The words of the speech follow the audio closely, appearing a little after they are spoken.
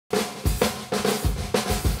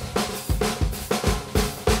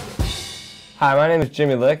Hi, my name is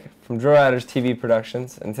Jimmy Lick from Draw Writers TV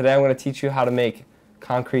Productions, and today I'm going to teach you how to make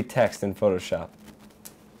concrete text in Photoshop.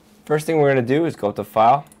 First thing we're going to do is go up to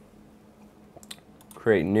File,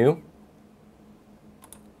 Create New,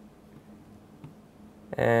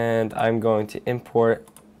 and I'm going to import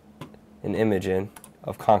an image in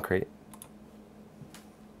of concrete.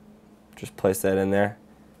 Just place that in there.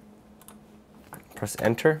 Press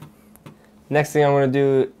Enter. Next thing I'm going to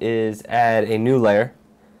do is add a new layer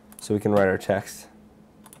so we can write our text.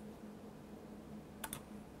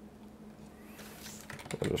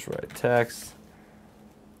 I'll just write text.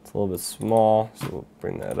 It's a little bit small, so we'll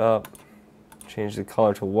bring that up. Change the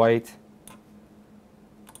color to white.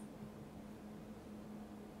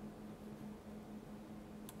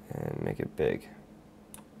 And make it big.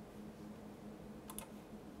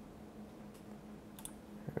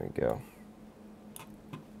 There we go.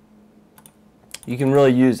 You can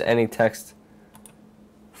really use any text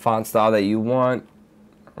font style that you want.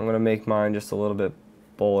 I'm going to make mine just a little bit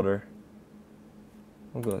bolder.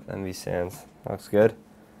 I'll go with NV Sans. That looks good.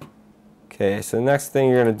 Okay, so the next thing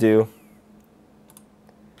you're going to do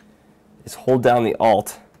is hold down the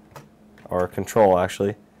Alt, or Control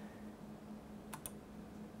actually.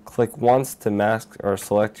 Click once to mask or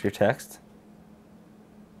select your text.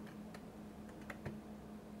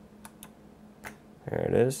 There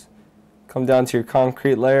it is. Come down to your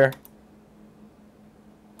concrete layer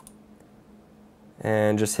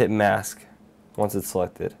and just hit mask once it's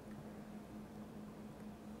selected.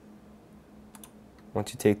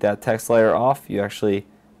 Once you take that text layer off, you actually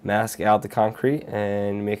mask out the concrete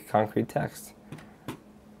and make a concrete text. And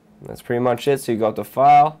that's pretty much it. So you go up to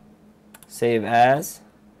File, Save As,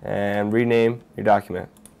 and rename your document.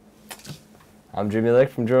 I'm Jimmy Lick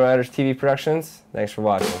from Draw Writers TV Productions. Thanks for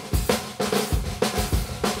watching.